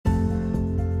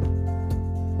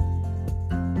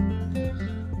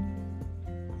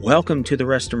Welcome to the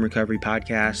Rest and Recovery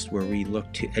Podcast, where we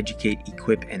look to educate,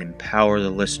 equip, and empower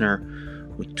the listener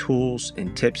with tools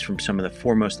and tips from some of the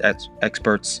foremost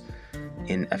experts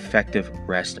in effective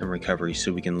rest and recovery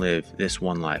so we can live this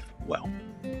one life well.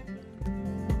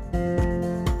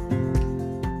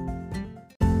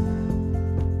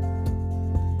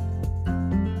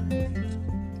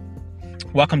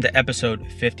 Welcome to episode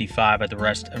 55 of the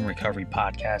Rest and Recovery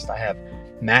Podcast. I have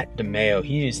Matt DeMaio.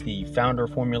 He is the founder,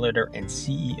 formulator, and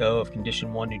CEO of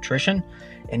Condition 1 Nutrition,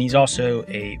 and he's also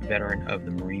a veteran of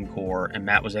the Marine Corps. And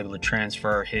Matt was able to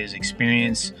transfer his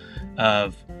experience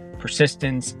of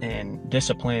persistence and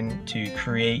discipline to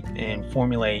create and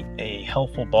formulate a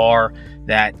healthful bar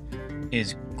that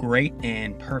is great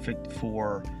and perfect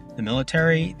for the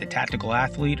military, the tactical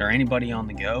athlete, or anybody on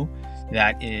the go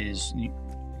that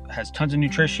has tons of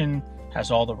nutrition, has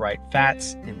all the right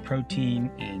fats and protein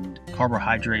and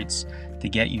carbohydrates to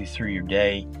get you through your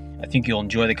day. I think you'll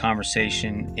enjoy the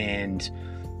conversation, and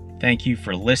thank you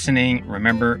for listening.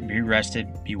 Remember, be rested,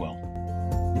 be well.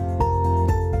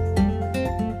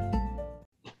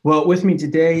 Well, with me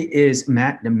today is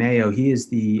Matt DeMaio. He is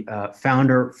the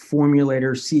founder,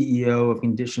 formulator, CEO of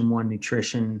Condition 1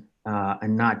 Nutrition,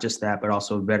 and not just that, but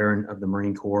also a veteran of the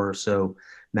Marine Corps. So,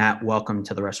 Matt, welcome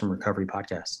to the Rest and Recovery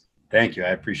Podcast. Thank you. I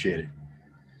appreciate it.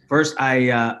 First,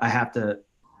 I have to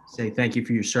say thank you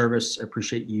for your service. I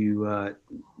appreciate you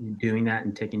doing that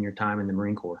and taking your time in the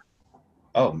Marine Corps.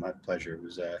 Oh, my pleasure. It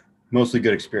was a mostly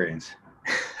good experience.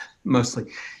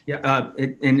 Mostly. Yeah.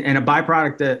 And a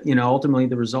byproduct that, ultimately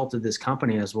the result of this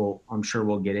company, as I'm sure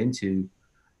we'll get into.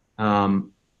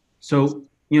 So,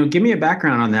 give me a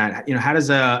background on that. How does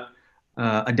a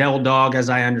devil dog, as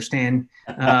I understand,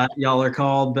 y'all are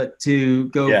called, but to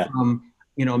go from,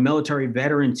 a military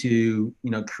veteran to,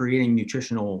 creating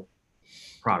nutritional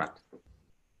product?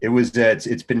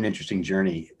 It's been an interesting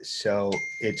journey. So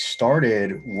it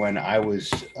started when I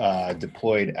was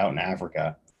deployed out in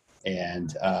Africa,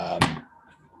 and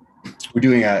we're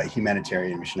doing a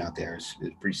humanitarian mission out there. It's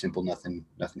pretty simple, nothing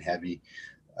heavy.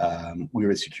 We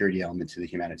were the security element to the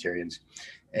humanitarians.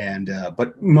 And,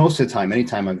 but most of the time,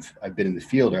 anytime I've been in the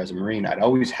field or as a Marine, I'd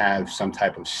always have some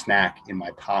type of snack in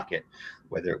my pocket,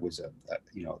 whether it was a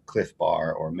Cliff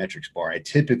Bar or a Metrics bar. I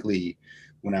typically,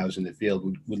 when I was in the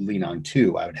field, would lean on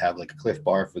two. I would have like a Cliff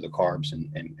Bar for the carbs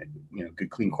and good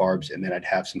clean carbs. And then I'd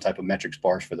have some type of Metrics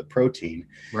bars for the protein.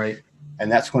 Right. And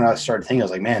that's when I started thinking, I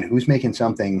was like, man, who's making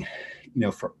something,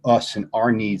 for us and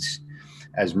our needs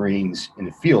as Marines in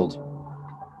the field?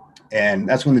 And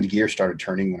that's when the gear started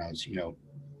turning, when I was,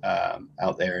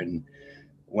 out there. And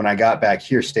when I got back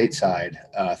here stateside,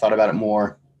 I thought about it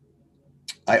more.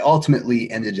 I ultimately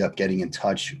ended up getting in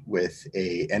touch with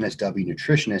a NSW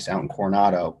nutritionist out in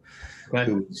Coronado,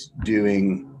 who was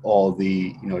doing all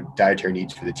the, dietary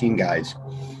needs for the team guys.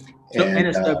 So and,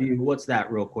 NSW, what's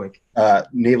that real quick?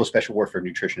 Naval Special Warfare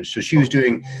Nutritionist. So she was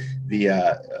doing the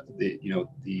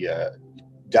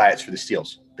diets for the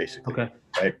SEALs, basically. Okay.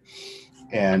 Right.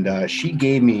 And she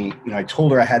gave me, I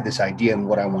told her I had this idea and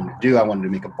what I wanted to do. I wanted to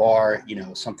make a bar,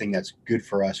 something that's good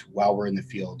for us while we're in the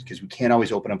field, because we can't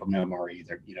always open up an MRE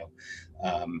either,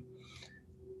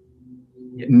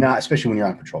 not especially when you're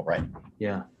on patrol, right?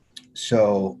 Yeah.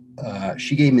 So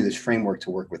she gave me this framework to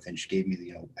work with, and she gave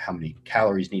me, how many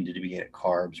calories needed to be in it,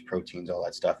 carbs, proteins, all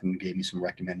that stuff, and gave me some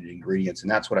recommended ingredients. And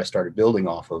that's what I started building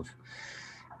off of.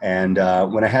 And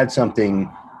when I had something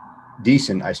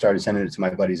decent, I started sending it to my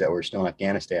buddies that were still in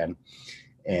Afghanistan,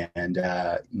 and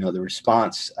the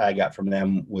response I got from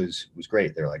them was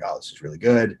great. They're like, "Oh, this is really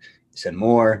good. Send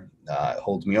more." It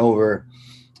holds me over,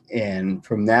 and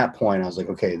from that point, I was like,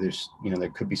 "Okay, there's there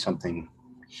could be something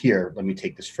here. Let me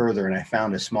take this further." And I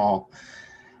found a small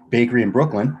bakery in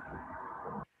Brooklyn,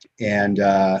 and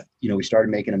we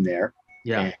started making them there.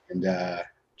 Yeah, and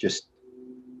just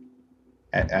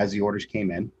as the orders came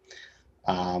in.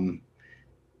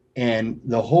 And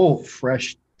the whole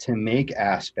fresh to make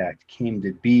aspect came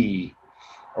to be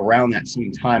around that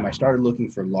same time. I started looking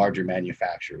for larger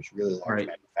manufacturers, really large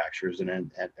manufacturers.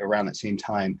 And around that same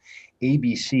time,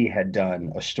 ABC had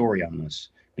done a story on this,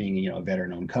 being, a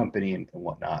veteran-owned company and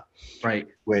whatnot, right?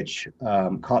 Which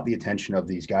caught the attention of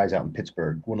these guys out in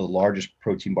Pittsburgh, one of the largest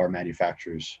protein bar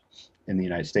manufacturers in the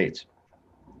United States.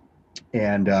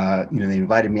 And, they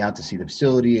invited me out to see the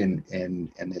facility, and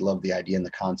they loved the idea and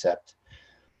the concept.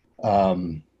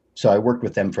 So I worked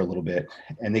with them for a little bit,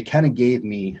 and they kind of gave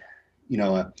me,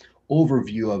 an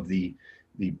overview of the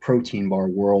protein bar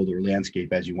world or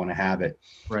landscape, as you want to have it.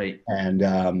 Right. And,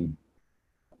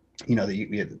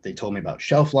 they told me about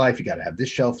shelf life. You got to have this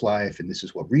shelf life, and this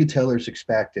is what what retailers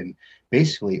expect. And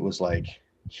basically it was like,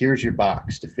 here's your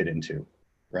box to fit into.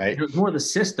 right? It was more the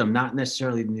system, not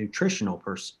necessarily the nutritional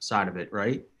side of it,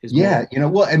 right? Is more. Yeah,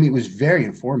 well, I mean, it was very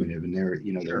informative, and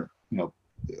Sure.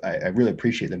 I really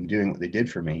appreciate them doing what they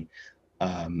did for me.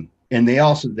 And they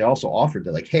also offered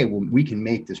that, like, hey, well, we can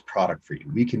make this product for you.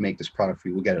 We can make this product for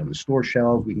you. We'll get it on the store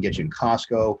shelves. We can get you in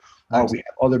Costco. Oh, we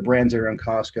have other brands that are in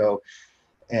Costco.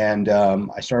 And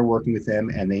I started working with them,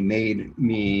 and they made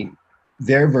me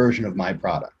their version of my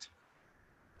product.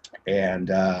 And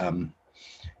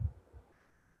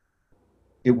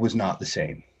it was not the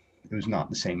same. It was not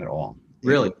the same at all.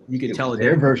 Really? You could tell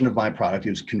their version of my product. It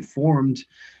was conformed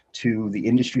to the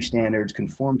industry standards,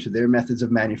 conformed to their methods of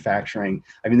manufacturing.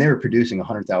 I mean, they were producing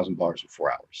 100,000 bars in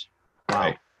 4 hours. Wow.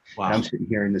 Right? Wow. And I'm sitting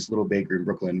here in this little bakery in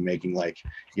Brooklyn making, like,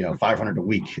 500 a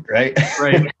week, right?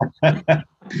 Right.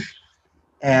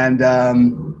 And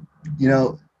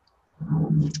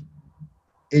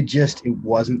it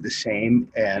wasn't the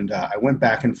same. And I went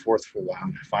back and forth for a while.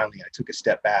 And finally, I took a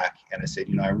step back and I said,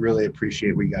 I really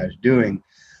appreciate what you guys are doing,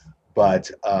 but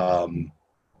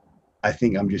I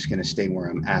think I'm just going to stay where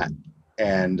I'm at.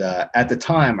 And at the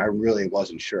time, I really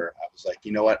wasn't sure. I was like,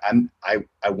 you know what?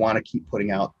 I want to keep putting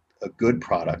out a good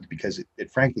product, because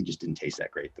it frankly just didn't taste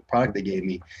that great. The product they gave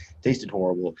me tasted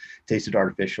horrible, tasted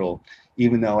artificial,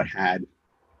 even though it had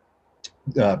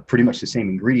pretty much the same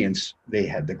ingredients. They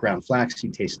had the ground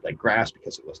flaxseed tasted like grass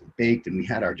because it wasn't baked, and we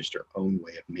had our own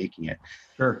way of making it.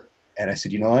 Sure. And I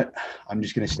said, you know what? I'm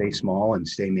just going to stay small and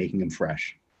stay making them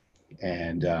fresh.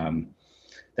 And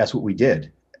that's what we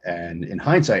did. And in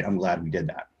hindsight, I'm glad we did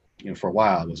that. For a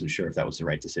while, I wasn't sure if that was the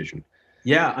right decision.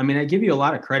 Yeah. I mean, I give you a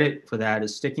lot of credit for that,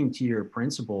 is sticking to your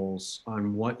principles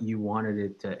on what you wanted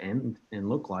it to end and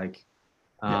look like.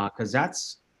 Cause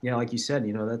that's, like you said,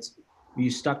 that's, you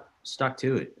stuck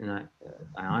to it. And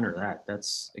I honor that.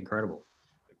 That's incredible.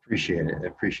 Appreciate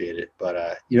it.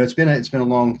 But, it's been a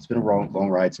long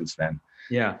ride since then.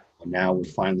 Yeah. And now we're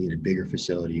finally in a bigger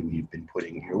facility.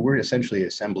 We're essentially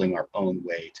assembling our own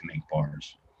way to make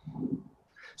bars.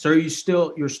 So you're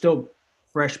still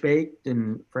fresh baked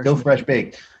and fresh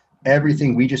baked.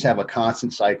 Everything, we just have a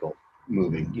constant cycle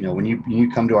moving. When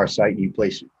you come to our site and you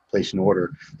place an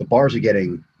order, the bars are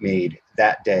getting made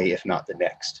that day, if not the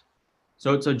next.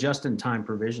 So it's a just-in-time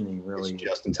provisioning, really. It's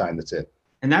just in time. That's it.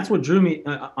 And that's what drew me,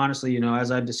 honestly,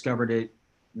 as I discovered it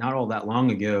not all that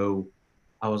long ago.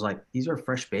 I was like, these are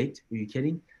fresh baked. Are you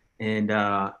kidding? And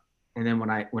then when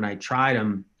I tried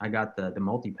them, I got the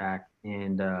multi-pack,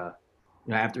 and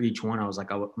after each one, I was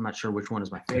like, I'm not sure which one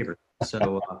is my favorite.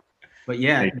 So, but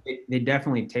yeah, they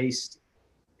definitely taste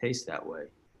that way.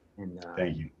 And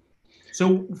thank you.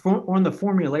 So on the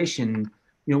formulation,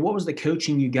 what was the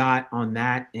coaching you got on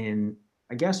that? And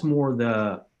I guess more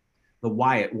the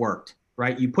why it worked,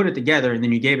 right? You put it together and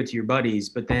then you gave it to your buddies,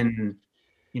 but then,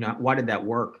 why did that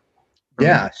work?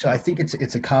 Yeah. So I think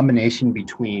it's a combination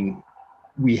between,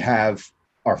 we have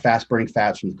our fast burning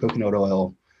fats from the coconut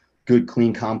oil, good,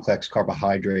 clean, complex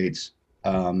carbohydrates,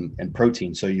 and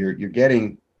protein. So you're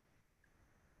getting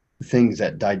things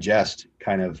that digest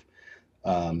kind of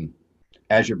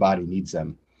as your body needs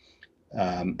them.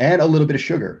 And a little bit of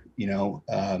sugar.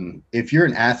 If you're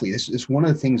an athlete, this is one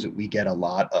of the things that we get a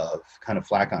lot of kind of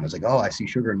flack on. It's like, oh, I see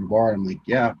sugar in your bar. I'm like,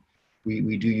 yeah,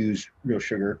 we do use real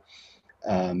sugar.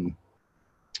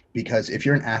 Because if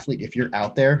you're an athlete, if you're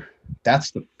out there,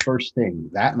 that's the first thing.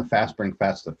 That and the fast burning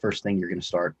fats, the first thing you're going to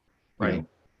start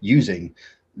using,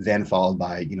 then followed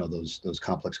by those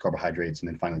complex carbohydrates, and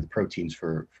then finally the proteins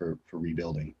for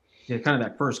rebuilding. Yeah, kind of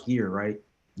that first gear, right?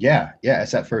 Yeah,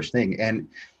 it's that first thing. And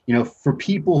for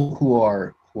people who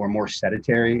are more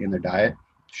sedentary in their diet,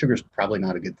 sugar is probably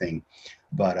not a good thing.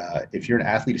 But if you're an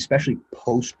athlete, especially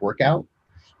post workout,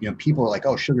 people are like,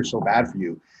 oh, sugar's so bad for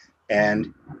you.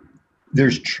 And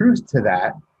there's truth to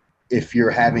that if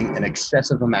you're having an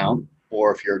excessive amount,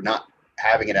 or if you're not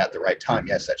having it at the right time.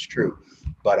 Yes, that's true.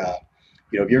 But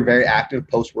if you're very active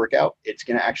post workout, it's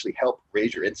going to actually help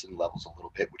raise your insulin levels a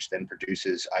little bit, which then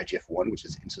produces IGF-1, which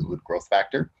is insulin growth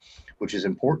factor, which is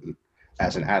important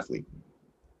as an athlete.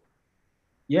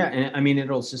 Yeah, and I mean,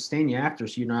 it'll sustain you after,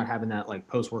 so you're not having that like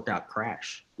post workout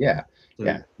crash. Yeah. So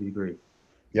yeah. You agree?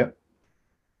 Yep.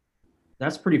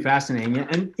 That's pretty fascinating.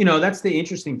 And that's the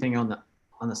interesting thing on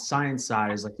the science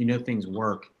side, is like, things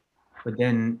work, but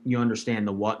then you understand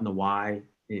the what and the why.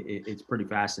 It's pretty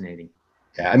fascinating.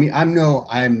 Yeah, I mean, I'm no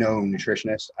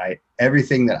nutritionist.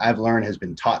 Everything that I've learned has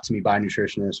been taught to me by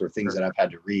nutritionists, or things that I've had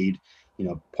to read,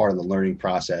 part of the learning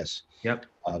process. Yep.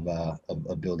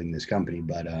 Of building this company.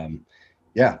 But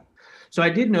yeah. So I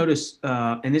did notice,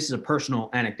 and this is a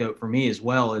personal anecdote for me as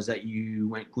well, is that you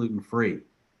went gluten-free.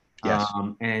 Yes.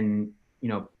 And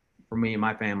for me and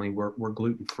my family, we're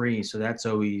gluten-free. So that's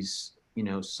always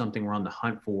something we're on the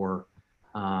hunt for.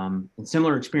 And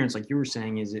similar experience, like you were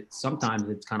saying, is sometimes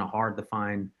it's kind of hard to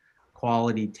find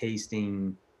quality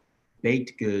tasting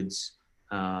baked goods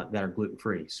that are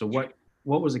gluten-free. So what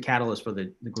was the catalyst for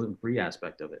the gluten-free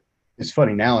aspect of it? It's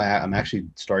funny now. I'm actually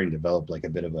starting to develop like a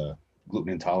bit of a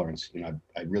gluten intolerance.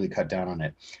 I really cut down on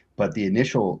it, but the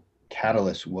initial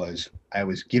catalyst was I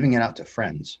was giving it out to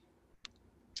friends,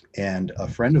 and a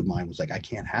friend of mine was like, "I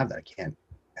can't have that. I can't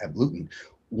have gluten."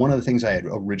 One of the things I had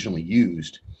originally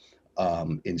used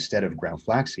instead of ground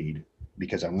flaxseed,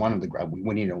 because I wanted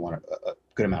we needed a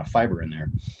good amount of fiber in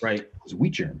there, Right. was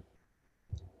wheat germ,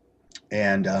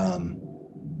 and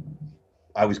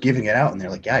I was giving it out, and they're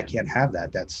like, "Yeah, I can't have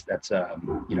that. That's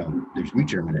there's wheat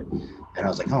germ in it." And I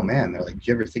was like, "Oh man." They're like, "Did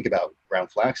you ever think about ground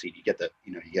flaxseed? You get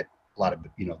you get a lot of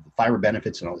the fiber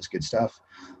benefits and all this good stuff,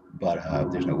 but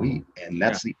there's no wheat, and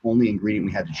that's the only ingredient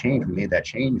we had to change. We made that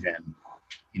change, and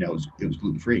it was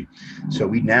gluten free. So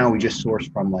we just source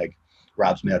from like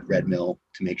Rob's Med, Red Mill,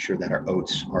 to make sure that our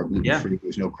oats are gluten free.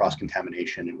 There's no cross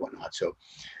contamination and whatnot. So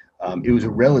it was a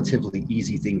relatively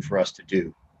easy thing for us to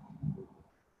do.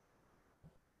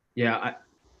 Yeah,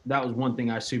 that was one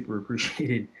thing I super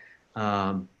appreciated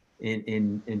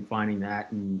in finding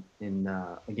that, and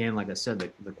again, like I said,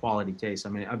 the quality taste. I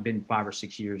mean, I've been 5 or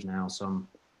 6 years now, so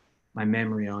my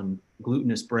memory on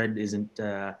glutinous bread isn't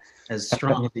as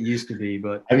strong as it used to be.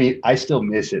 But I mean, I still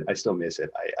miss it.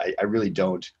 I really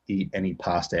don't eat any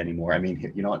pasta anymore. I mean,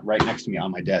 you know what? Right next to me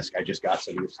on my desk, I just got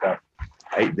some of this stuff.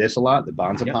 I eat this a lot, the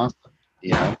Banza pasta.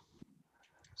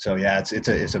 So yeah,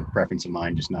 it's a preference of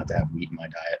mine just not to have wheat in my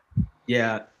diet.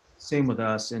 Yeah, same with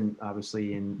us, and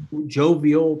obviously, in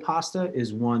jovial pasta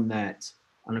is one that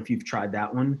I don't know if you've tried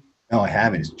that one. No, I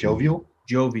haven't. It's jovial.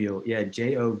 Jovial, yeah,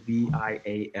 Jovial.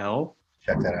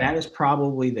 Check that out. That is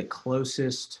probably the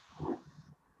closest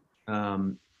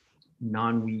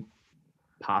non-wheat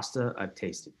pasta I've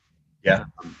tasted. Yeah.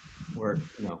 Where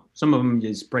some of them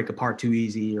just break apart too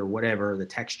easy or whatever. The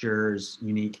texture is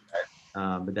unique,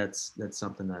 but that's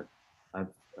something that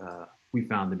we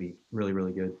found to be really,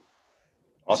 really good.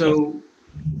 Awesome. So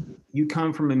you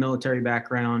come from a military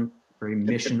background, very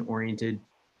mission oriented.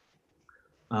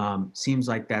 Seems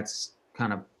like that's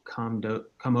kind of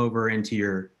come over into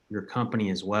your company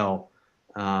as well,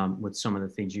 with some of the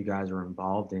things you guys are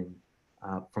involved in,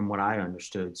 from what I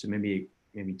understood. So maybe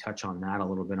touch on that a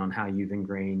little bit, on how you've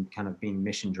ingrained kind of being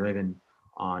mission driven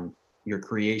on your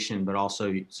creation, but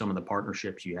also some of the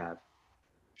partnerships you have.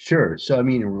 Sure. So, I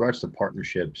mean, in regards to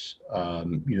partnerships,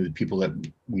 the people that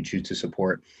we choose to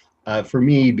support, for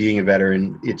me, being a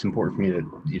veteran, it's important for me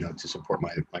to, to support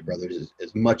my brothers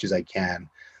as much as I can.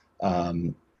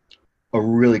 A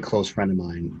really close friend of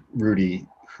mine, Rudy,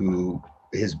 who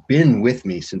has been with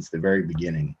me since the very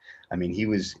beginning. I mean, he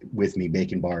was with me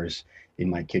baking bars in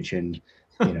my kitchen,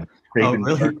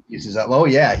 scraping pieces up. Oh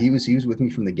yeah, he was with me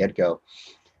from the get-go.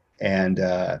 And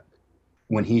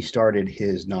when he started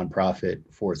his nonprofit,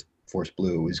 Force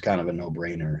Blue, it was kind of a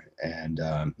no-brainer. And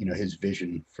his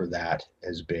vision for that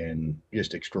has been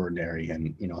just extraordinary.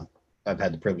 And I've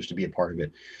had the privilege to be a part of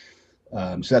it.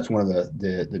 So that's one of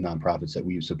the nonprofits that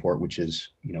we support, which is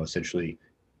essentially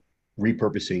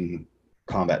repurposing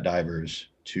combat divers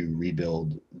to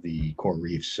rebuild the coral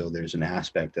reefs. So there's an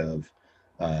aspect of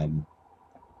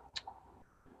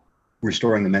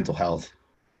restoring the mental health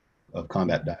of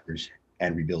combat divers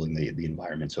and rebuilding the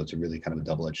environment. So it's a really kind of a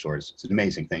double-edged sword. It's an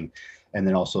amazing thing. And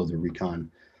then also the Recon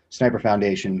Sniper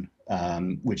Foundation,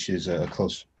 which is a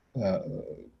close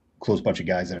bunch of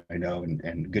guys that I know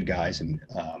and good guys, and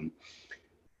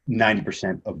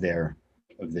 90% of their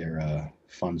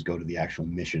funds go to the actual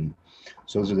mission.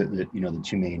 So those are the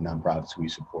two main nonprofits we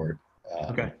support.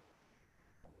 Okay.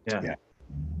 Yeah,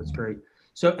 that's great.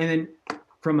 So, and then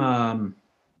from I'd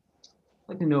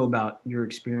like to know about your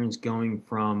experience going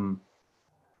from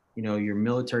your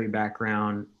military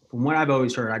background. From what I've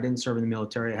always heard, I didn't serve in the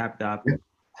military. I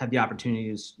had the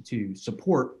opportunities to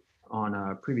support on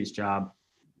a previous job,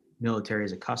 military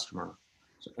as a customer,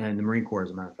 and the Marine Corps,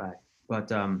 as a matter of fact. But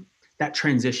that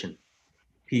transition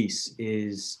piece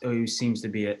always seems to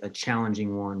be a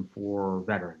challenging one for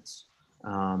veterans.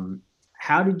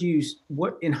 How did you,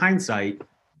 in hindsight,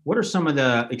 what are some of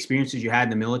the experiences you had in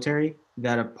the military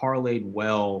that have parlayed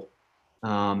well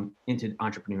into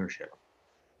entrepreneurship?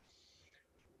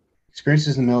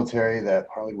 Experiences in the military that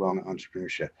parlayed well into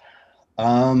entrepreneurship.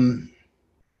 I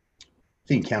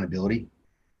think accountability,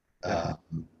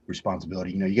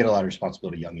 responsibility. You get a lot of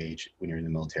responsibility at a young age when you're in the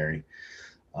military.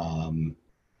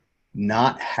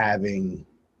 Not having,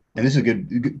 and this is a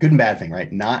good and bad thing,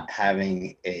 right? Not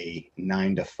having a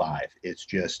 9 to 5. It's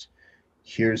just,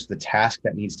 here's the task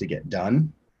that needs to get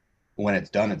done. when it's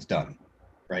done,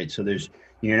 right? So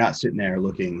you're not sitting there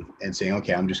looking and saying,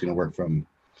 okay, I'm just going to work from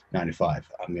 9 to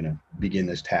 5. I'm going to begin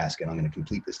this task and I'm going to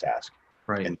complete this task.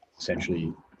 Right. And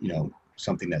essentially,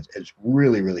 something that has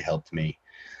really, really helped me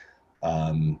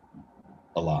a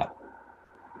lot.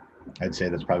 I'd say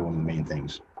that's probably one of the main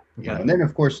things. Okay. And then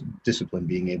of course, discipline,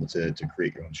 being able to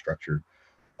create your own structure,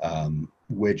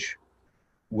 which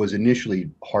was initially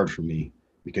hard for me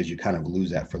because you kind of lose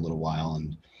that for a little while.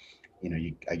 And,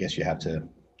 I guess you have to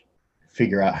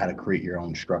figure out how to create your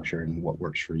own structure and what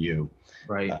works for you.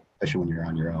 Right. Especially when you're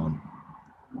on your own.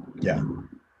 Yeah.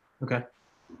 Okay.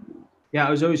 Yeah.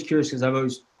 I was always curious because I've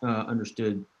always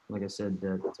understood, like I said,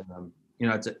 that,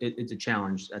 it's a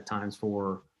challenge at times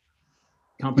for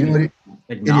companies to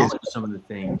acknowledge some of the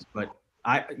things, but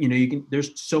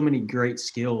there's so many great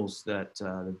skills that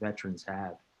the veterans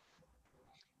have.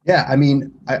 Yeah. I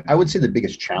mean, I would say the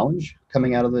biggest challenge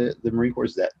coming out of the Marine Corps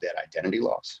is that identity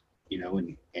loss,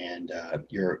 and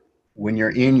when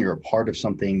you're a part of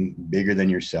something bigger than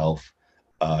yourself.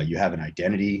 You have an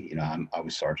identity. I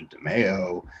was Sergeant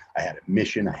DeMaio. I had a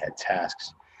mission. I had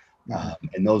tasks,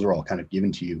 and those are all kind of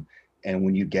given to you. And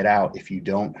when you get out, if you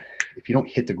don't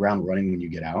hit the ground running when you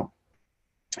get out,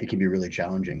 it can be really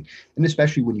challenging. And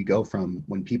especially when you go from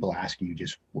when people ask you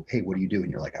just, hey, what do you do?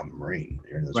 And you're like, I'm a Marine.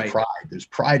 There's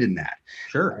pride in that.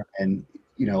 Sure. And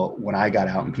when I got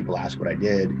out and people asked what I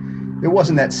did, there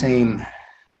wasn't that same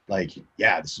like,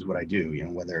 yeah, this is what I do.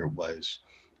 Whether it was,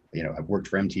 I've worked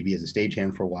for MTV as a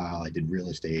stagehand for a while. I did real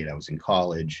estate. I was in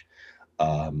college.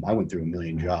 I went through a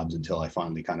million jobs until I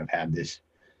finally kind of had this,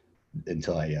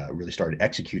 until I really started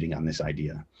executing on this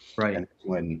idea. Right. And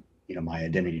when, my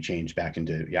identity changed back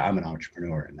into, I'm an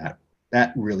entrepreneur. And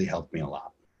that really helped me a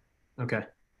lot. Okay.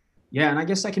 Yeah. And I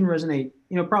guess I can resonate,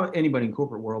 probably anybody in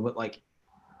corporate world, but like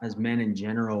as men in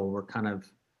general, we're kind of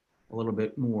a little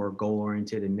bit more goal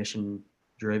oriented and mission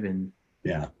driven.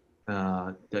 Yeah.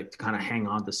 To kind of hang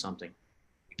on to something.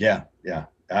 Yeah.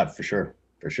 For sure.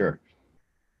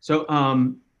 So,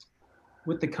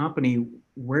 with the company,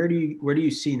 where do you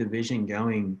see the vision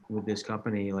going with this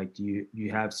company? Like, do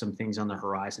you have some things on the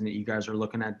horizon that you guys are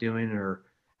looking at doing, or?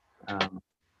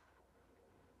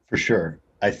 For sure.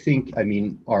 I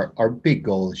mean, our big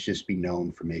goal is just be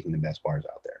known for making the best bars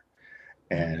out there,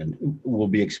 and we'll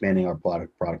be expanding our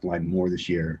product line more this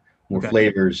year, more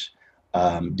flavors.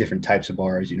 Different types of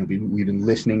bars. We've been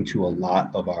listening to a lot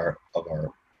of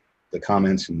the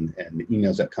comments and the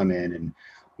emails that come in, and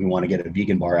we want to get a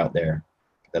vegan bar out there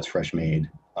that's fresh made,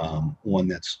 one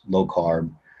that's low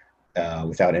carb,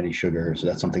 without any sugar. So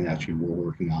that's something actually we're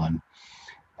working on.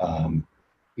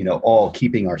 All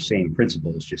keeping our same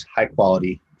principles, just high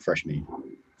quality, fresh made.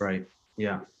 Right.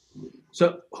 Yeah.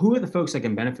 So who are the folks that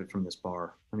can benefit from this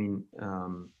bar? I mean,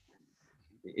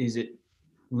 is it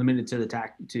limited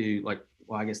to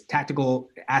I guess tactical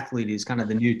athlete is kind of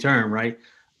the new term, right?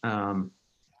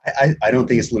 I don't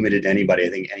think it's limited to anybody. I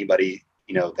think anybody,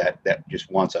 that just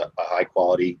wants a high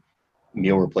quality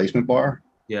meal replacement bar.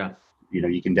 Yeah.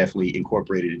 You can definitely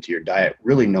incorporate it into your diet,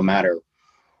 really, no matter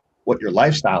what your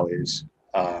lifestyle is.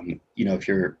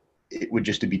 It would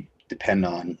just depend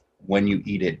on when you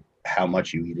eat it, how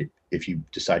much you eat it, if you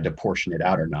decide to portion it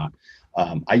out or not.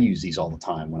 I use these all the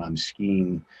time when I'm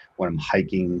skiing, when I'm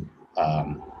hiking,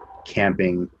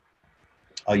 camping.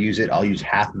 I'll use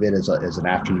half of it as an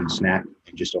afternoon snack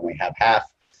and just only have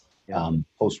half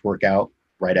post workout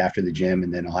right after the gym,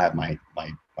 and then I'll have my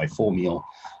full meal.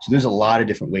 So there's a lot of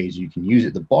different ways you can use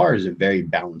it. The bar is a very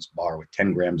balanced bar with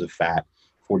 10 grams of fat,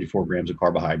 44 grams of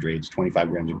carbohydrates, 25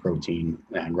 grams of protein,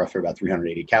 and roughly about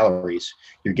 380 calories.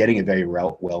 You're getting a very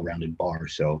well-rounded bar.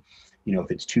 So,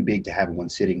 if it's too big to have in one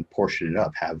sitting, portion it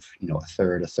up, have, a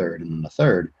third, and then a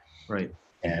third. Right.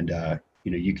 And,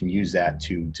 you can use that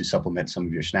to supplement some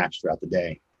of your snacks throughout the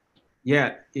day.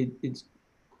 Yeah, it's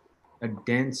a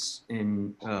dense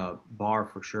and bar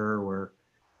for sure. Where,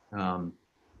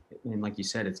 and like you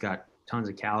said, it's got tons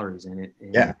of calories in it.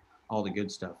 And all the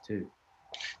good stuff too.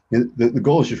 The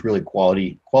goal is just really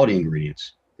quality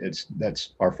ingredients.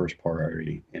 That's our first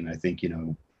priority, and I think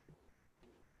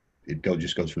it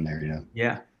just goes from there.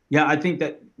 Yeah. I think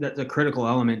that's a critical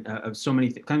element of so many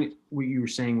things. Kind of what you were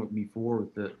saying before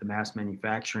with the mass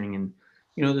manufacturing, and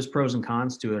there's pros and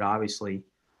cons to it, obviously.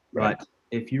 Right. But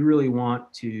if you really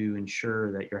want to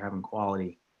ensure that you're having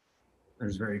quality,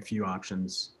 there's very few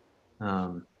options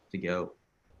to go.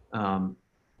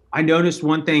 I noticed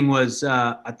one thing was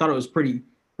I thought it was pretty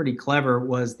clever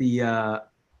was the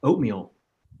oatmeal.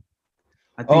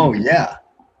 Oh yeah,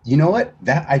 you know what?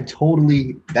 That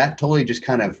totally just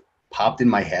kind of popped in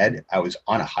my head. I was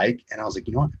on a hike and I was like,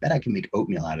 you know what? I bet I can make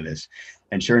oatmeal out of this.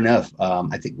 And sure enough,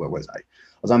 I think, where was I?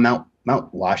 I was on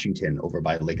Mount Washington over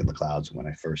by Lake of the Clouds when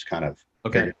I first kind of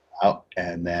figured it out.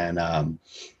 And then I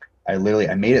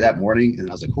made it that morning and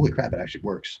I was like, holy crap, it actually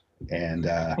works. And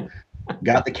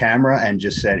got the camera and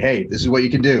just said, hey, this is what you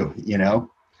can do, you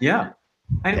know? Yeah.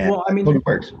 And well, I mean, it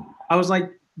works. I was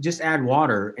like, just add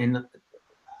water and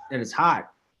it's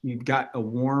hot. You've got a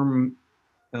warm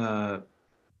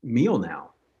meal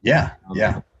now. Yeah.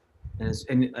 Yeah.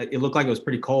 And it looked like it was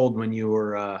pretty cold when you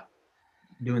were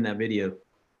doing that video.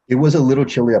 It was a little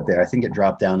chilly up there. I think it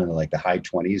dropped down into like the high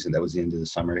 20s, and that was the end of the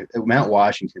summer. Mount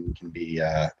Washington can be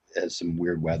has some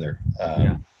weird weather,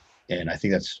 and I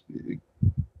think that's,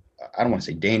 I don't want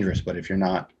to say dangerous, but if you're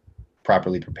not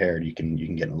properly prepared, you can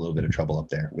get in a little bit of trouble up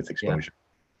there with exposure.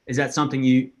 Is that something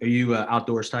are you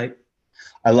outdoors type?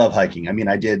 I love hiking. I mean,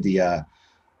 I did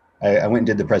I went and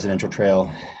did the Presidential Trail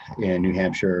in New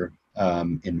Hampshire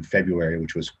in February,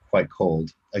 which was quite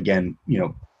cold. Again, you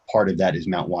know, part of that is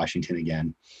Mount Washington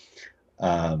again.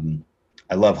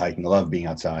 I love hiking. I love being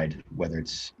outside, whether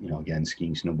it's, you know, again,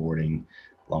 skiing, snowboarding,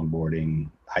 longboarding,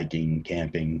 hiking,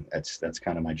 camping. That's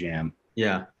kind of my jam.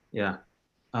 Yeah. Yeah.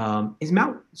 Is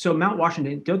Mount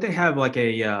Washington, don't they have like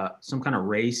a some kind of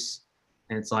race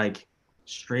and it's like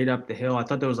straight up the hill? I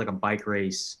thought there was like a bike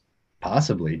race.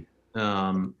 Possibly.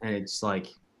 And it's like,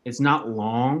 it's not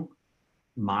long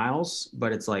miles,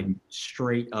 but it's like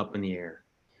straight up in the air.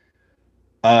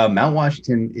 Mount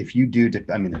Washington, if you do,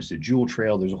 I mean, there's a Jewel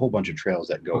Trail. There's a whole bunch of trails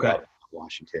that go up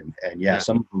Washington. And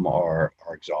some of them are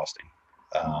exhausting.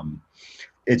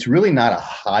 It's really not a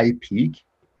high peak.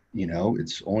 You know,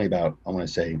 it's only about, I want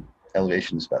to say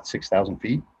elevation is about 6,000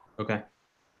 feet. Okay.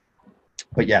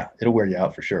 But yeah, it'll wear you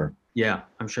out for sure. Yeah,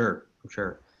 I'm sure.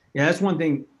 Yeah, that's one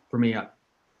thing for me. I've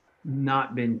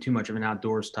not been too much of an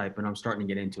outdoors type, and I'm starting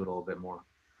to get into it a little bit more.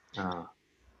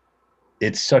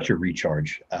 It's such a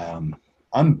recharge.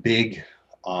 I'm big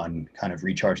on kind of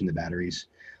recharging the batteries.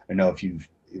 I don't know if you've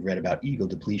read about ego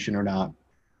depletion or not.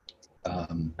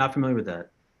 Not familiar with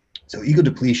that. So ego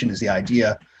depletion is the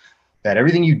idea that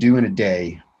everything you do in a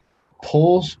day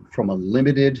pulls from a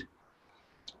limited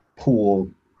pool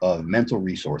of mental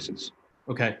resources.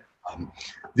 Okay.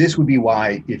 This would be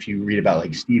why, if you read about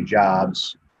like Steve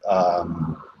Jobs,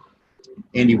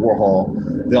 Andy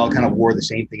Warhol, they all kind of wore the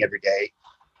same thing every day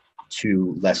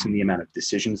to lessen the amount of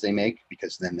decisions they make,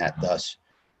 because then that thus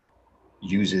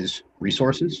uses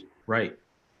resources. Right.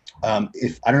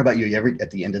 If I don't know about you, ever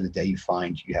at the end of the day, you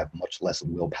find you have much less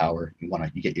willpower.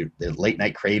 You get the late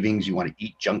night cravings. You want to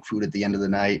eat junk food at the end of the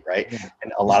night, right? Yeah.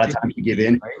 And a lot of times you give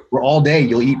in. Right. Where all day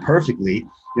you'll eat perfectly.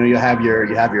 You know, you'll have your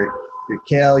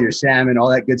kale, your salmon, all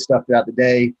that good stuff throughout the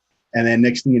day, and then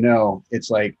next thing you know, it's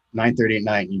like 9:30 at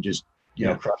night, and you just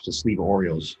crush a sleeve of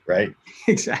Oreos, right?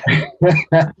 Exactly.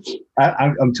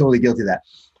 I'm totally guilty of that.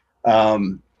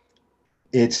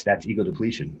 That's ego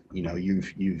depletion. You know,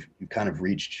 you've kind of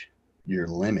reached your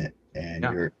limit, and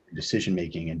your decision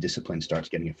making and discipline starts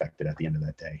getting affected at the end of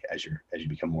that day as you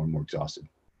become more and more exhausted.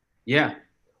 Yeah.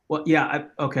 Well, yeah.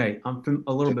 I'm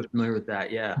a little bit familiar with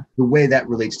that. Yeah. The way that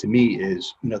relates to me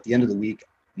is, you know, at the end of the week,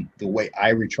 the way I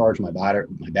recharge my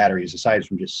batteries, aside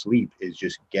from just sleep, is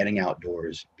just getting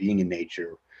outdoors, being in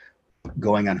nature,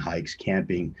 going on hikes,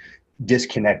 camping,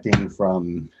 disconnecting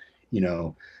from, you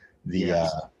know, the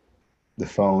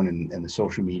phone and the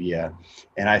social media.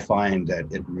 And I find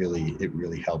that it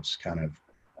really helps kind of,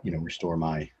 you know, restore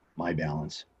my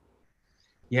balance.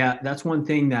 Yeah, that's one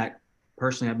thing that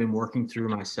personally I've been working through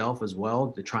myself as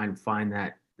well, to try and find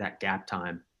that gap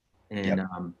time. And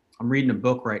I'm reading a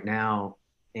book right now,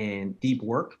 and Deep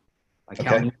Work by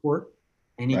Cal Newport,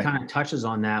 and he kind of touches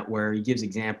on that, where he gives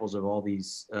examples of all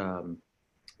these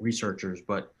researchers,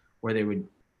 but where they would,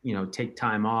 you know, take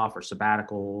time off or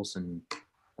sabbaticals. And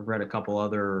I've read a couple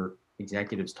other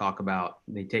executives talk about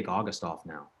they take August off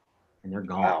now, and they're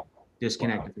gone,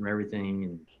 disconnected from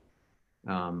everything.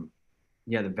 And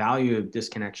the value of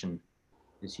disconnection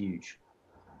is huge.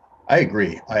 I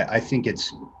agree. I think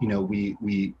it's, you know,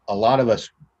 we a lot of us,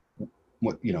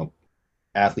 you know,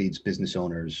 athletes, business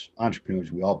owners,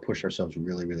 entrepreneurs, we all push ourselves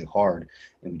really, really hard,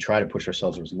 and we try to push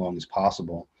ourselves as long as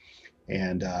possible.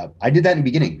 And I did that in the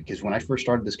beginning, because when I first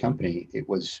started this company,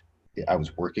 I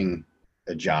was working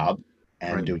a job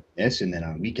and doing this, and then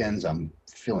on weekends I'm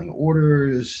filling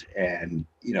orders and,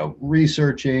 you know,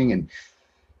 researching, and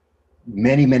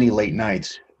many late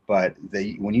nights. But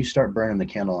when you start burning the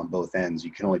candle on both ends,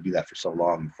 you can only do that for so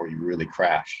long before you really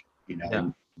crash, you know.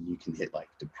 And you can hit like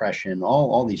depression.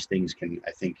 All these things can,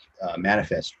 I think,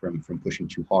 manifest from pushing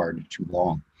too hard, too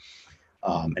long.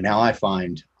 And now I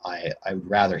find I would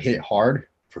rather hit it hard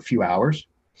for a few hours,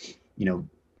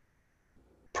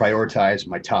 prioritize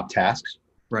my top tasks,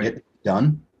 Right. get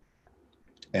done,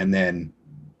 and then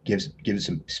give it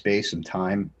some space, some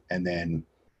time, and then,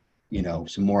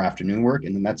 some more afternoon work.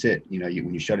 And then that's it.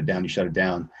 When you shut it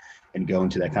down and go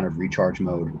into that kind of recharge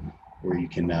mode where you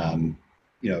can,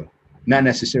 not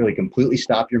necessarily completely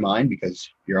stop your mind, because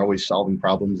you're always solving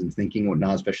problems and thinking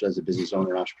whatnot, especially as a business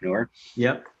owner and entrepreneur.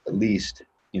 Yep. At least,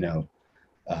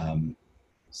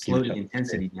 Slow the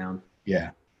intensity down.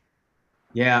 Yeah.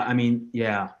 Yeah. I mean,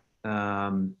 yeah.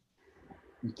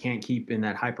 You can't keep in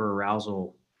that hyper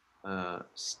arousal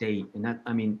state. And that,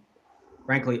 I mean,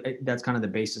 frankly, that's kind of the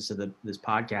basis of this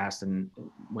podcast, and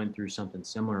went through something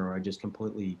similar where I just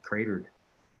completely cratered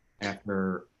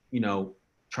after,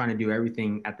 trying to do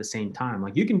everything at the same time.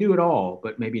 Like, you can do it all,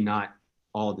 but maybe not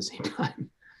all at the same time.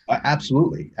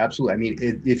 Absolutely. Absolutely. I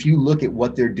mean, if you look at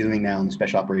what they're doing now in the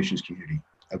special operations community,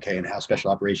 okay, and how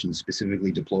special operations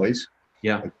specifically deploys,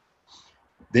 Yeah.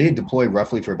 they deploy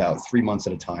roughly for about 3 months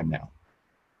at a time now.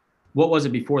 What was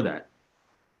it before that?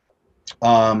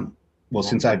 Well,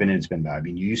 since I've been in, it's been bad. I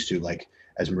mean, you used to, like,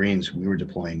 as Marines, we were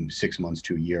deploying 6 months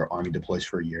to a year. Army deploys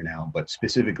for a year now, but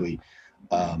specifically,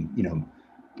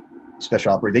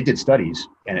 special operators, they did studies,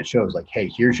 and it shows, like, hey,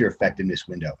 here's your effectiveness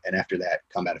window. And after that,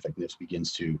 combat effectiveness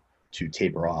begins to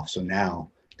taper off. So now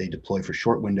they deploy for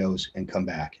short windows and come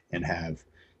back and have,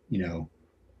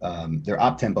 their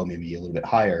op tempo may be a little bit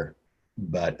higher,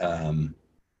 but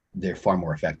they're far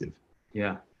more effective.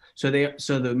 Yeah. So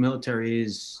the military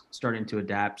is starting to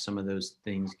adapt some of those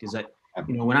things, because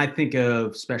when I think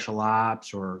of special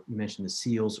ops, or you mentioned the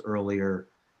SEALs earlier,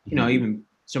 even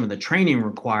some of the training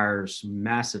requires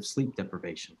massive sleep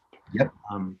deprivation. Yep.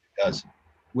 It does.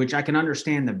 Which I can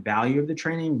understand the value of the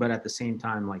training, but at the same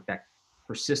time, like, that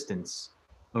persistence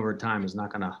over time is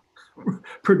not going to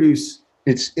produce.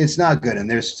 It's not good. And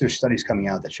there's studies coming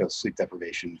out that show sleep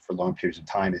deprivation for long periods of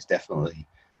time is definitely,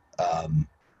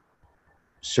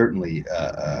 certainly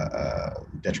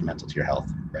detrimental to your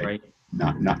health, right?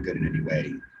 Not good in any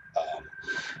way,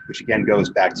 which again goes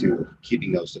back to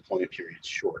keeping those deployment periods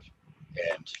short,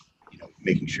 and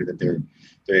making sure that they're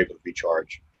able to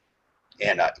recharge.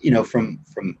 And from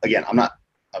again, I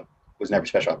was never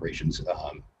special operations,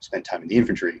 spent time in the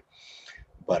infantry,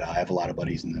 but I have a lot of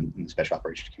buddies in the special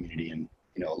operations community, and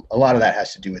a lot of that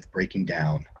has to do with breaking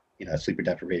down sleep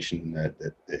deprivation,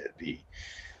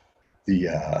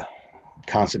 the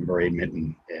constant bereavement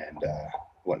and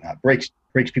whatnot breaks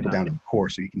people down to the core,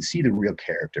 so you can see the real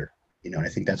character. And I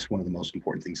think that's one of the most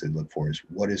important things they look for, is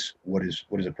what is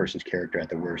a person's character at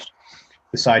the worst,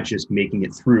 besides just making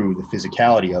it through the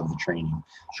physicality of the training.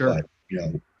 Sure.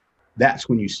 But that's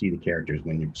when you see the characters,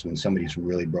 when somebody's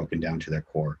really broken down to their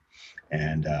core.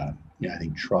 And I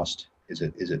think trust is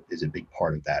a big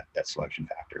part of that selection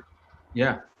factor.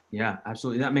 Yeah,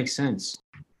 absolutely. That makes sense.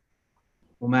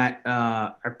 Well, Matt,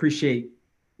 I appreciate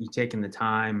you taking the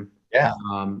time. Yeah.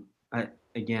 I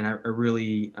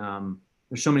really,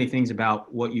 there's so many things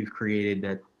about what you've created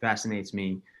that fascinates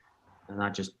me, and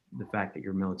not just the fact that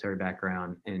you're military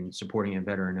background and supporting a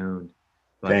veteran owned,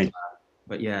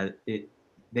 but yeah,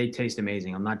 they taste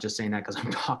amazing. I'm not just saying that because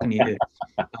I'm talking to you.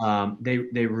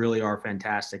 They really are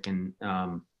fantastic. And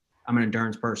I'm an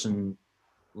endurance person,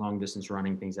 long distance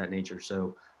running, things of that nature.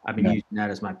 So I've been using that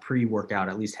as my pre-workout,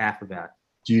 at least half of that.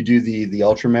 Do you do the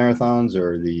ultra marathons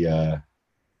or the?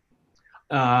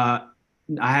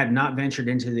 I have not ventured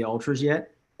into the ultras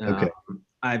yet. Okay.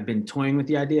 I've been toying with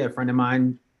the idea. A friend of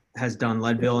mine has done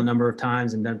Leadville a number of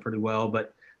times and done pretty well,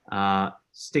 but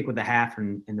stick with the half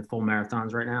and the full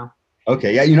marathons right now.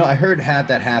 Okay. Yeah. I heard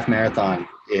that half marathon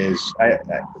is, I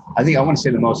think I want to say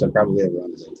the most I've probably ever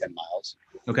run is like 10 miles.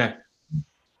 Okay.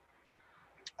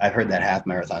 I've heard that half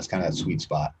marathon is kind of that sweet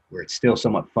spot where it's still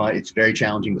somewhat fun. It's very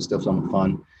challenging, but still somewhat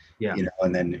fun. Yeah.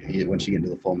 And then once you get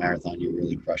into the full marathon, you're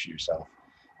really crushing yourself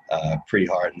pretty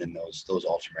hard. And then those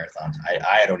ultra marathons,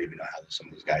 I don't even know how some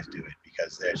of those guys do it,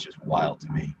 because that's just wild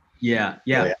to me. Yeah.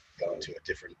 Really have to go into a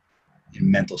different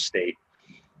mental state.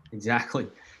 Exactly.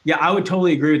 Yeah, I would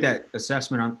totally agree with that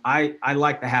assessment. I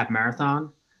like the half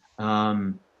marathon,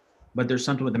 but there's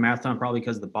something with the marathon, probably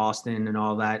because of the Boston and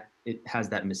all that. It has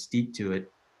that mystique to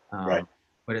it. Right.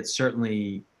 But it's a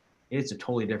totally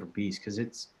different beast, because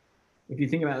if you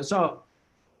think about it, so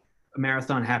a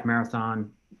marathon, half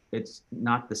marathon, it's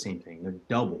not the same thing. They're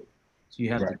double. So you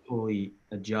have to totally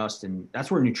adjust. And that's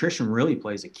where nutrition really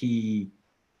plays a key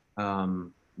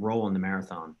role in the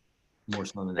marathon, more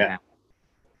so than the half.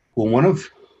 Well, one of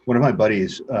my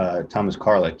buddies, Thomas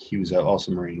Karlick, he was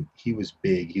also Marine. He was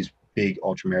big. He's a big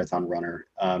ultra marathon runner.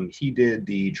 He did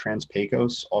the Trans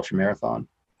Pecos ultra marathon.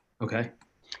 Okay.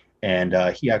 And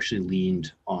he actually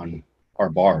leaned on our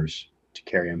bars to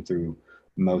carry him through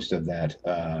most of that.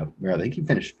 I think he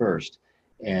finished first.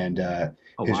 And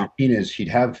Oh, his wow. routine is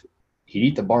he'd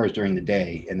eat the bars during the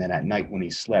day, and then at night when he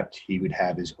slept, he would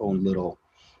have his own little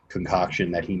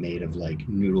concoction that he made of like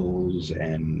noodles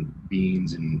and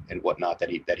beans and whatnot that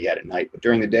he had at night. But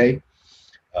during the day,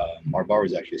 our bar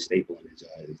was actually a staple in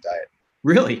his diet.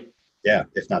 Really? Yeah,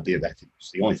 if not that's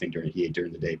the only thing he ate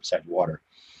during the day besides water.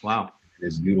 Wow.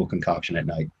 His noodle concoction at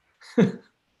night.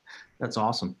 That's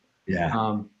awesome.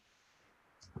 Yeah.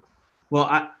 Well,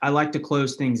 I like to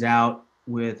close things out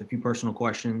with a few personal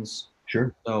questions.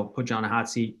 Sure. So put you on a hot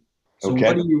seat. So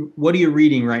Okay. what are you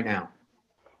reading right now?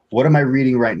 What am I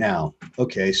reading right now?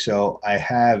 Okay, so I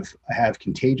have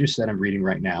Contagious that I'm reading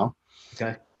right now.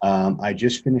 Okay. I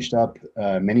just finished up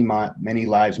Many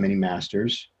Lives, Many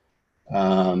Masters.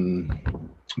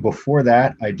 Before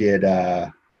that, I did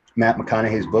Matt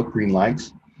McConaughey's book, Green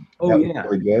Lights. Oh, that yeah.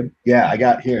 was really good. Yeah, I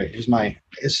got here's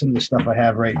some of the stuff I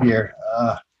have right here.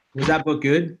 Was that book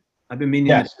good? I've been meaning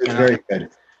Yes, to. it's very good.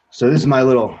 So this is my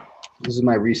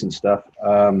recent stuff.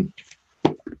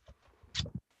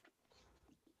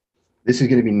 This is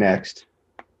going to be next.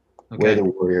 Okay. Way the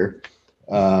Warrior.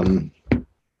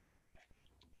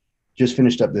 Just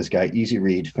finished up this guy. Easy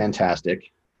read,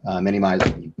 fantastic. Many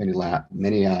Lives,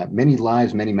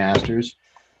 Many Masters.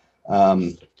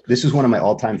 This is one of my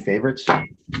all-time favorites. I've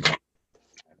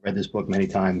read this book many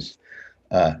times.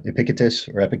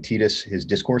 Epictetus, his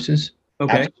discourses.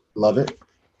 Okay. Absolutely love it.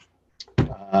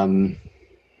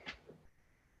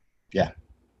 Yeah.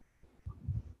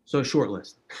 So a short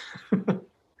list.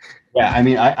 Yeah, I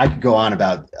mean, I could go on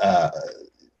about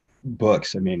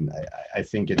books. I mean, I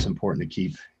think it's important to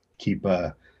keep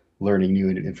learning new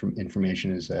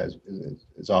information as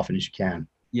often as you can.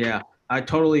 Yeah, I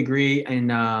totally agree.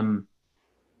 And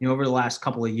over the last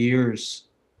couple of years,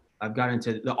 I've got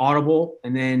into the Audible,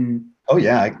 and then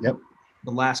Yep.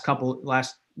 The last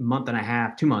month and a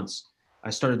half, 2 months, I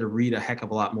started to read a heck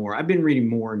of a lot more. I've been reading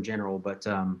more in general, but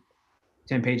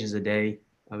 10 pages a day.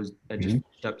 I just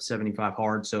finished up 75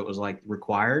 hard, so it was like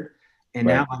required. And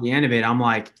Right. now by the end of it, I'm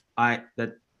like, I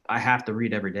have to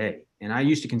read every day. And I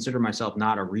used to consider myself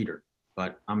not a reader,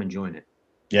 but I'm enjoying it.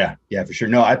 Yeah, for sure.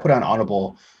 No, I put on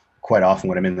Audible quite often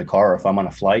when I'm in the car or if I'm on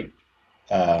a flight.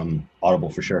 Audible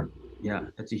for sure. Yeah,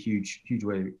 that's a huge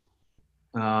way.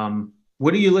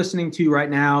 What are you listening to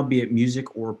right now, be it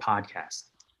music or podcast?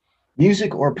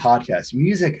 Music or podcast?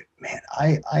 Music, man,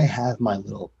 I have my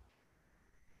little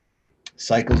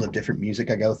cycles of different music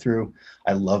I go through.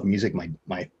 I love music.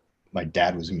 My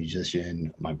dad was a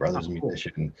musician. My brother's a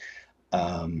musician.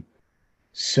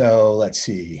 So let's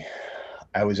see.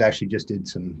 I was actually just did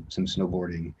some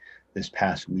snowboarding this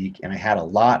past week, and I had a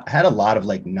lot of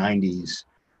like 90s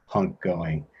punk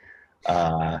going,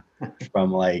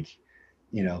 from like,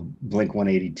 Blink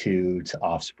 182 to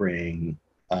Offspring.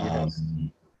 Yes.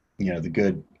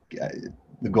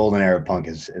 The golden era of punk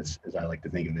as I like to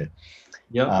think of it.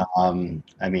 Yep.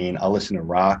 I mean, I'll listen to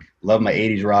rock. Love my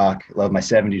 80s rock. Love my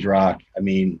 70s rock. I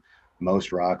mean,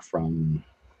 most rock from,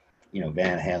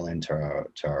 Van Halen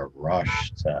to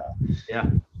Rush to, Yeah.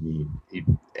 I mean,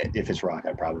 if it's rock,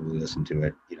 I probably listen to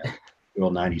it. Good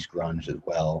old 90s grunge as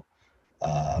well.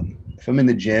 If I'm in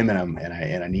the gym and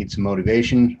I need some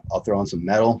motivation, I'll throw on some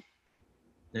metal.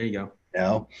 There you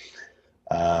go.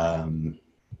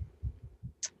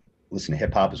 Listen to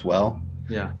hip hop as well.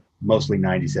 Yeah. Mostly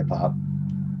 90s hip hop.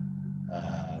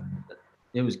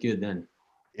 It was good then.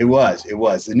 It was.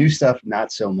 The new stuff,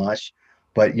 not so much.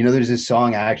 But there's this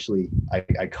song I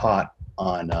caught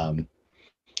on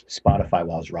Spotify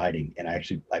while I was riding, and I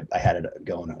had it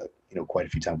going quite a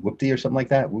few times. Whoopty or something like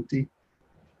that. Whoopty.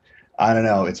 I don't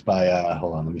know. It's by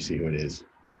hold on, let me see who it is.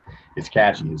 It's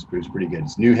catchy. It was pretty good.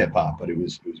 It's new hip hop, but it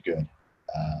was good.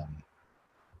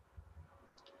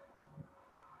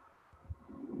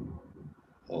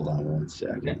 Hold on one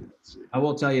second. Yeah. I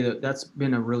will tell you that's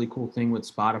been a really cool thing with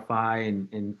Spotify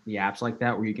and the apps like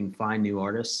that where you can find new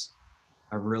artists.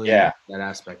 I really like that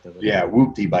aspect of it. Yeah,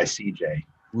 Whoopty by CJ.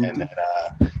 Whoopty. And then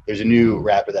there's a new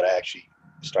rapper that I actually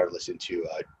started listening to,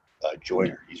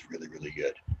 Joyner. He's really, really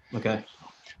good. Okay.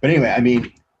 But anyway, I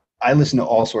mean, I listen to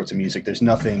all sorts of music. There's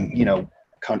nothing,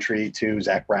 country to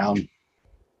Zach Brown.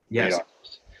 Yes.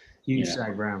 Huge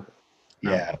Zach Brown.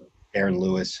 Yeah. Aaron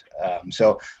Lewis.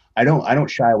 So I don't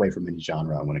shy away from any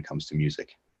genre when it comes to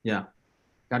music. Yeah.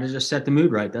 Got to just set the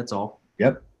mood right. That's all.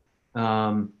 Yep.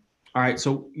 All right.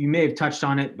 So you may have touched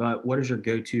on it, but what is your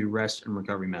go-to rest and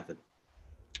recovery method?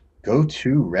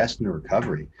 Go-to rest and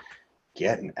recovery.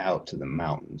 Getting out to the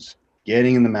mountains.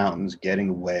 Getting in the mountains, getting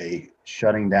away,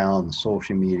 shutting down the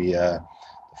social media,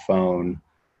 the phone,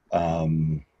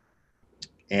 Um,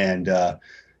 and,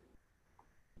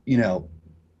 you know,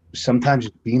 sometimes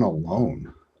just being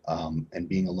alone, and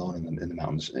being alone in the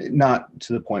mountains, not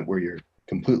to the point where you're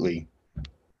completely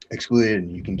excluded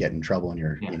and you can get in trouble and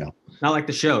you're, Yeah. Not like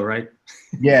the show, right?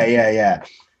 yeah.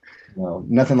 Well,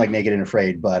 nothing like Naked and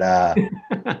Afraid, but,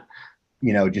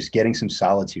 just getting some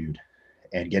solitude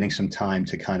and getting some time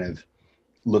to kind of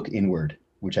look inward,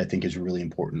 which I think is really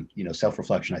important.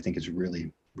 Self-reflection, I think, is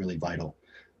really, really vital,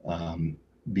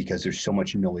 because there's so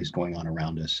much noise going on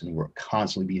around us, and we're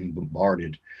constantly being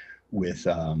bombarded with,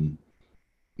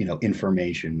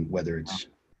 information, whether it's,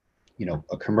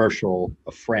 a commercial,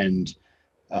 a friend,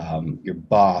 your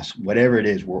boss, whatever it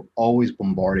is. We're always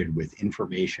bombarded with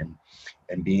information,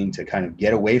 and being to kind of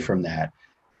get away from that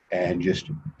and just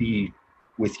be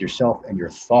with yourself and your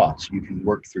thoughts, you can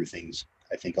work through things,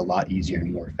 I think, a lot easier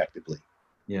and more effectively.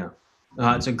 Yeah.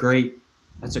 That's a great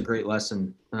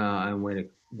lesson, and way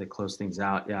to close things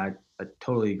out. Yeah, I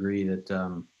totally agree that,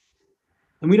 and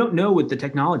we don't know with the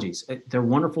technologies, they're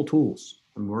wonderful tools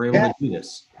and we're able to do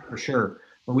this for sure,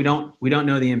 but we don't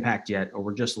know the impact yet, or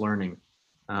we're just learning.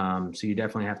 So you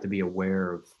definitely have to be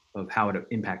aware of how it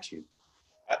impacts you.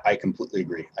 I completely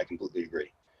agree.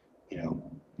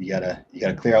 You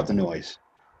gotta clear out the noise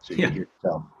so you can hear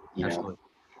yourself. Absolutely.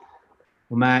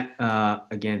 Well, Matt,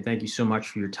 again, thank you so much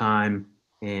for your time,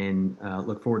 and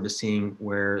look forward to seeing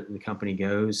where the company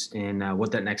goes and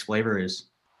what that next flavor is.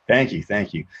 Thank you.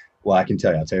 Well, I'll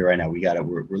tell you right now,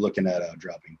 we're looking at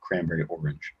dropping cranberry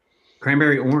orange.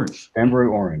 Cranberry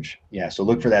orange. Yeah. So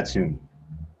look for that soon.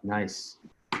 Nice.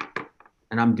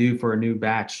 And I'm due for a new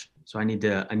batch, so I need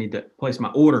to place my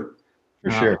order.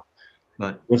 For sure.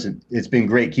 But listen, it's been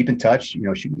great. Keep in touch. Shoot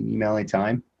me an email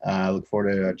anytime. I look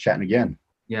forward to chatting again.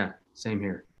 Yeah, same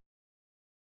here.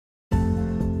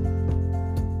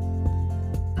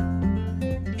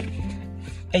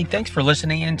 Hey, thanks for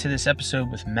listening in to this episode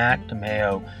with Matt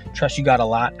DeMaio. Trust you got a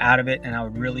lot out of it, and I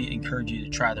would really encourage you to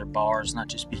try their bars, not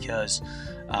just because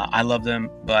I love them,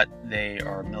 but they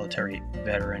are military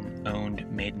veteran owned,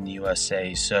 made in the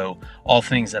USA. So all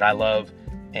things that I love,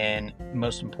 and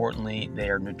most importantly, they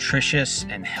are nutritious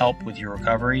and help with your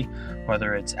recovery,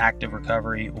 whether it's active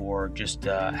recovery or just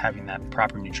having that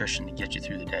proper nutrition to get you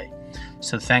through the day.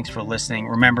 So thanks for listening.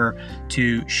 Remember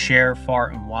to share far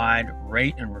and wide,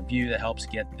 rate and review. That helps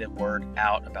get the word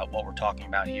out about what we're talking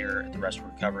about here at the Rest for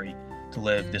Recovery to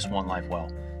live this one life well.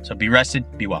 So be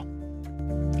rested, be well.